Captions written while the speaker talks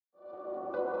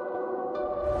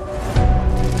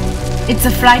It's a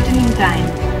frightening time.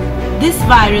 This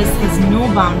virus has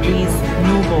no boundaries,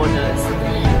 no borders.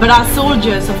 But our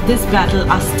soldiers of this battle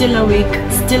are still awake,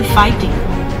 still fighting.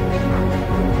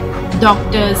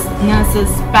 Doctors, nurses,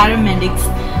 paramedics,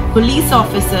 police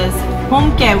officers,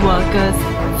 home care workers,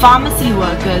 pharmacy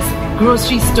workers,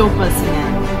 grocery store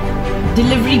personnel,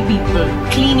 delivery people,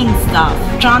 cleaning staff,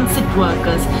 transit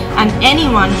workers, and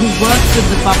anyone who works with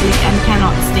the public and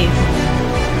cannot stay home.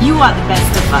 You are the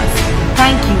best of us.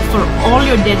 Thank you for all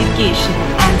your dedication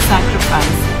and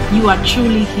sacrifice. You are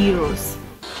truly heroes.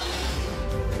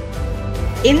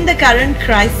 In the current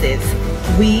crisis,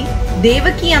 we,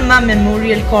 Devaki Amma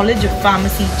Memorial College of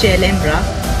Pharmacy, Chelembra,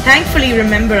 thankfully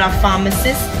remember our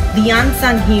pharmacists, the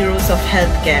unsung heroes of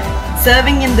healthcare,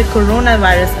 serving in the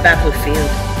coronavirus battlefield.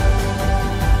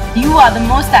 You are the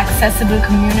most accessible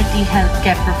community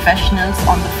healthcare professionals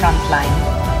on the front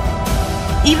line.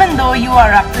 Even though you are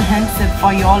apprehensive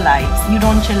for your lives, you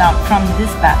don't chill out from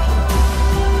this battle.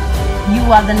 You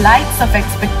are the lights of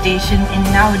expectation in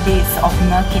nowadays of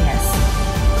murkiness.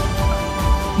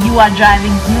 You are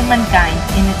driving humankind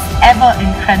in its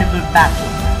ever-incredible battle.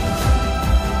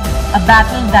 A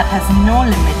battle that has no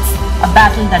limits, a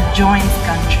battle that joins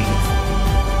countries.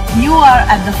 You are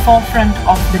at the forefront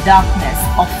of the darkness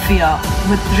of fear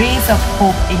with rays of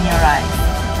hope in your eyes.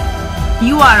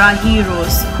 You are our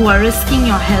heroes who are risking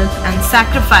your health and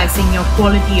sacrificing your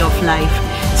quality of life,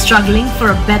 struggling for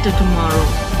a better tomorrow.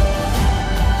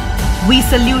 We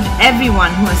salute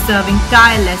everyone who is serving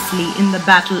tirelessly in the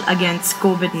battle against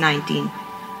COVID-19.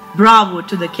 Bravo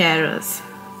to the carers.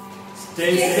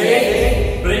 Stay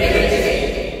safe, bring it.